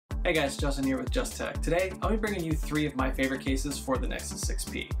Hey guys, Justin here with Just Tech. Today, I'll be bringing you 3 of my favorite cases for the Nexus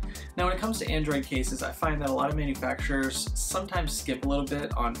 6P. Now when it comes to Android cases, I find that a lot of manufacturers sometimes skip a little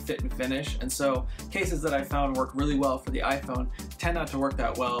bit on fit and finish, and so cases that I found work really well for the iPhone tend not to work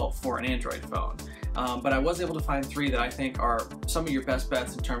that well for an Android phone. But I was able to find 3 that I think are some of your best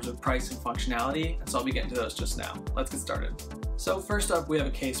bets in terms of price and functionality, and so I'll be getting to those just now. Let's get started. So first up, we have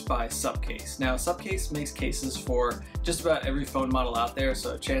a case by Subcase. Now Subcase makes cases for just about every phone model out there,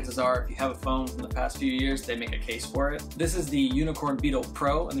 so chances are if you have a phone from the past few years, they make a case for it. This is the Unicorn Beetle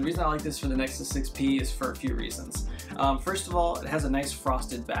Pro, and the reason I like this for the Nexus 6P is for a few reasons. First of all, it has a nice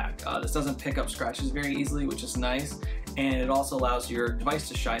frosted back. This doesn't pick up scratches very easily, which is nice, and it also allows your device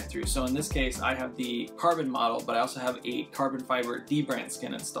to shine through. So in this case, I have the carbon model, but I also have a carbon fiber D-brand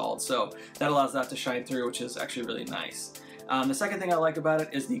skin installed, so that allows that to shine through, which is actually really nice. The second thing I like about it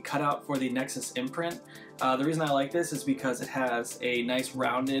is the cutout for the Nexus imprint. The reason I like this is because it has a nice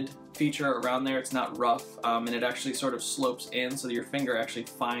rounded feature around there. It's not rough, and it actually sort of slopes in so that your finger actually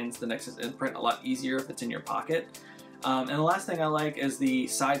finds the Nexus imprint a lot easier if it's in your pocket. And the last thing I like is the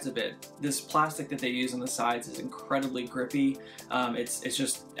sides of it. This plastic that they use on the sides is incredibly grippy. It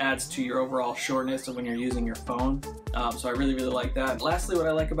just adds to your overall sureness of when you're using your phone. So I really like that. Lastly, what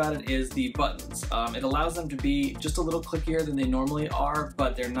I like about it is the buttons. It allows them to be just a little clickier than they normally are,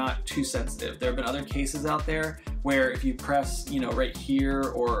 but they're not too sensitive. There have been other cases out there where if you press, right here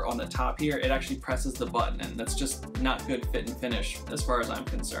or on the top here, it actually presses the button, and that's just not good fit and finish as far as I'm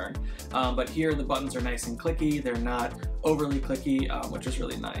concerned. But here the buttons are nice and clicky. They're not overly clicky, which is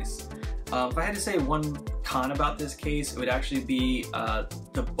really nice. If I had to say one con about this case, it would actually be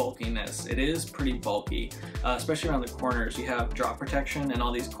the bulkiness. It is pretty bulky, especially around the corners. You have drop protection in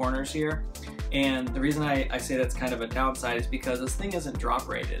all these corners here. And the reason I say that's kind of a downside is because this thing isn't drop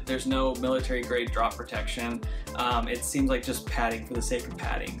rated. There's no military grade drop protection. It seems like just padding for the sake of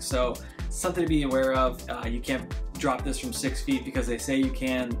padding. So something to be aware of. You can't drop this from 6 feet because they say you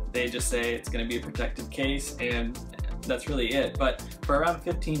can. They just say it's going to be a protective case, and that's really it. But for around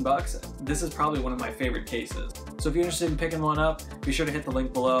 15 bucks, this is probably one of my favorite cases. So if you're interested in picking one up, be sure to hit the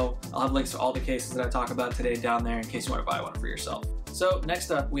link below. I'll have links to all the cases that I talk about today down there in case you want to buy one for yourself. So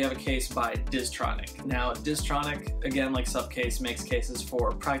next up, we have a case by Distronic. Now Distronic, again like Subcase, makes cases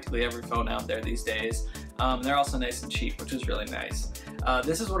for practically every phone out there these days. They're also nice and cheap, which is really nice.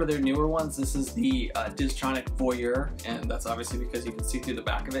 This is one of their newer ones. This is the Distronic Voyeur, and that's obviously because you can see through the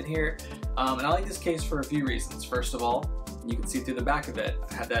back of it here. And I like this case for a few reasons. First of all, you can see through the back of it.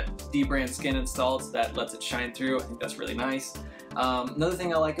 I had that D-brand skin installed, so that lets it shine through. I think that's really nice. Another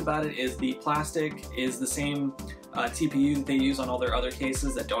thing I like about it is the plastic is the same TPU that they use on all their other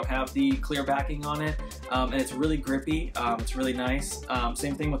cases that don't have the clear backing on it, and it's really grippy. It's really nice.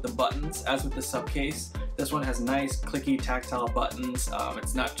 Same thing with the buttons as with the Subcase. This one has nice clicky tactile buttons.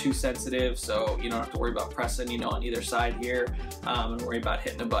 It's not too sensitive, so you don't have to worry about pressing on either side here, and worry about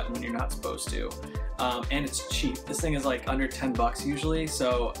hitting a button when you're not supposed to. And it's cheap. This thing is like under 10 bucks usually,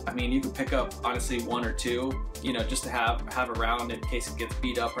 so I mean you can pick up honestly 1 or 2, just to have around in case it gets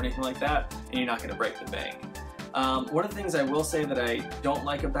beat up or anything like that, and you're not going to break the bank. One of the things I will say that I don't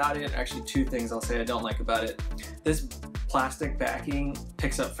like about it, actually 2 things I'll say I don't like about it. This plastic backing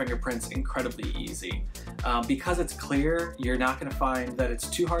picks up fingerprints incredibly easy. Because it's clear, you're not going to find that it's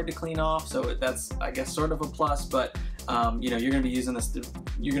too hard to clean off, so that's I guess sort of a plus, but you're going to be using this,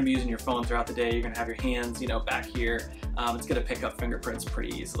 you're going to be using your phone throughout the day, you're going to have your hands back here, it's going to pick up fingerprints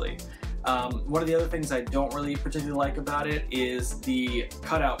pretty easily. One of the other things I don't really particularly like about it is the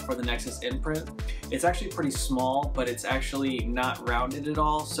cutout for the Nexus imprint. It's actually pretty small, but it's actually not rounded at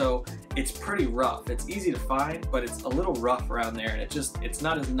all, so it's pretty rough. It's easy to find, but it's a little rough around there, and it's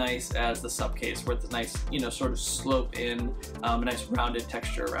not as nice as the Subcase, where it's a nice, sort of slope in, a nice rounded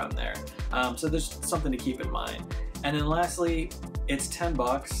texture around there. So there's something to keep in mind. And then lastly, it's 10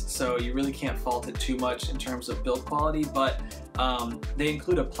 bucks, so you really can't fault it too much in terms of build quality, but they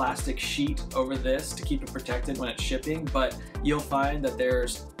include a plastic sheet over this to keep it protected when it's shipping, but you'll find that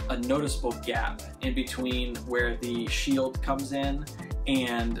there's a noticeable gap in between where the shield comes in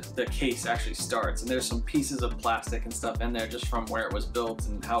and the case actually starts, and there's some pieces of plastic and stuff in there just from where it was built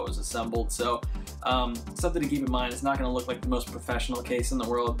and how it was assembled. So something to keep in mind. It's not going to look like the most professional case in the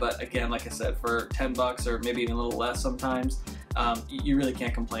world, but again, like I said, for 10 bucks or maybe even a little less sometimes, you really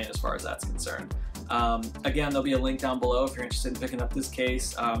can't complain as far as that's concerned. Again, there'll be a link down below if you're interested in picking up this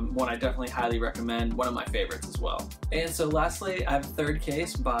case. One I definitely highly recommend, one of my favorites as well. And so lastly, I have a third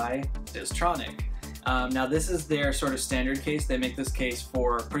case by Distronic. Now this is their sort of standard case. They make this case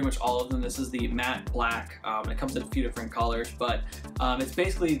for pretty much all of them. This is the matte black. It comes in a few different colors, but it's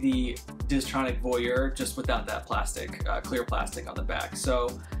basically the Distronic Voyeur just without that plastic, clear plastic on the back.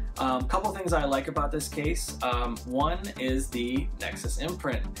 So Couple things I like about this case. One is the Nexus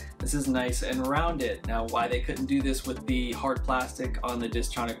imprint. This is nice and rounded. Now, why they couldn't do this with the hard plastic on the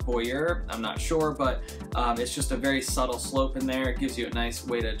Distronic Voyeur, I'm not sure, but it's just a very subtle slope in there. It gives you a nice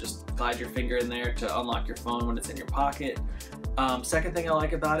way to just glide your finger in there to unlock your phone when it's in your pocket. Second thing I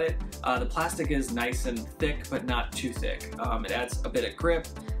like about it, the plastic is nice and thick, but not too thick. It adds a bit of grip.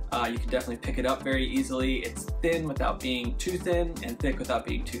 You can definitely pick it up very easily. It's thin without being too thin and thick without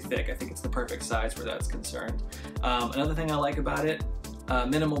being too thick. I think it's the perfect size where that's concerned. Another thing I like about it,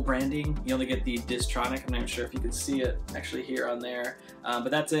 minimal branding. You only get the Distronic. I'm not even sure if you can see it actually here on there, but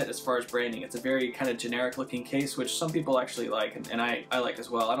that's it as far as branding. It's a very kind of generic looking case, which some people actually like, and I like as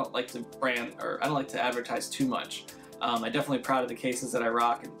well. I don't like to brand, or I don't like to advertise too much. I'm definitely proud of the cases that I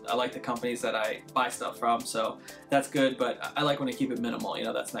rock, and I like the companies that I buy stuff from, so that's good, but I like when I keep it minimal, you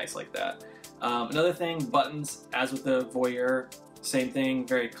know, that's nice like that. Another thing, buttons, as with the Voyeur, same thing,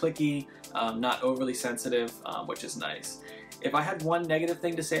 very clicky, not overly sensitive, which is nice. If I had one negative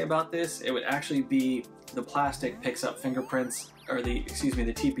thing to say about this, it would actually be the plastic picks up fingerprints, or the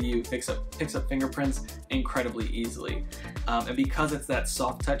TPU picks up fingerprints incredibly easily. And because it's that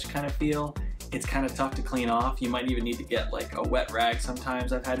soft touch kind of feel, it's kind of tough to clean off. You might even need to get like a wet rag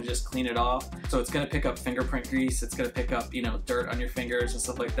sometimes. I've had to just clean it off. So it's gonna pick up fingerprint grease, it's gonna pick up, you know, dirt on your fingers and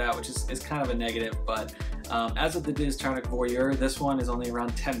stuff like that, which is kind of a negative. But as with the Distronic Voyeur, this one is only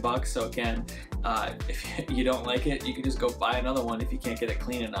around 10 bucks. So again, if you don't like it, you can just go buy another one if you can't get it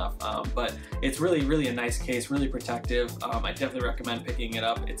clean enough. But it's really a nice case, really protective. I definitely recommend picking it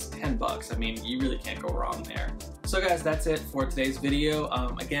up. It's 10 bucks. I mean, you really can't go wrong there. So guys, that's it for today's video.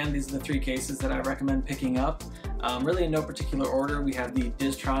 Again, these are the 3 cases that I recommend picking up. Really in no particular order, we have the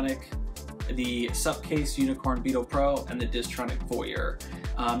Distronic, the Supcase Unicorn Beetle Pro, and the Distronic Voyeur.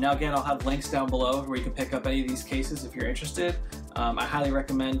 Now again, I'll have links down below where you can pick up any of these cases if you're interested. I highly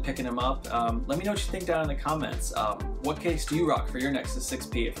recommend picking them up. Let me know what you think down in the comments. What case do you rock for your Nexus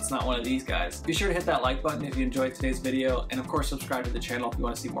 6P if it's not one of these guys? Be sure to hit that like button if you enjoyed today's video, and of course subscribe to the channel if you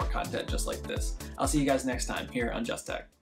want to see more content just like this. I'll see you guys next time here on Just Tech.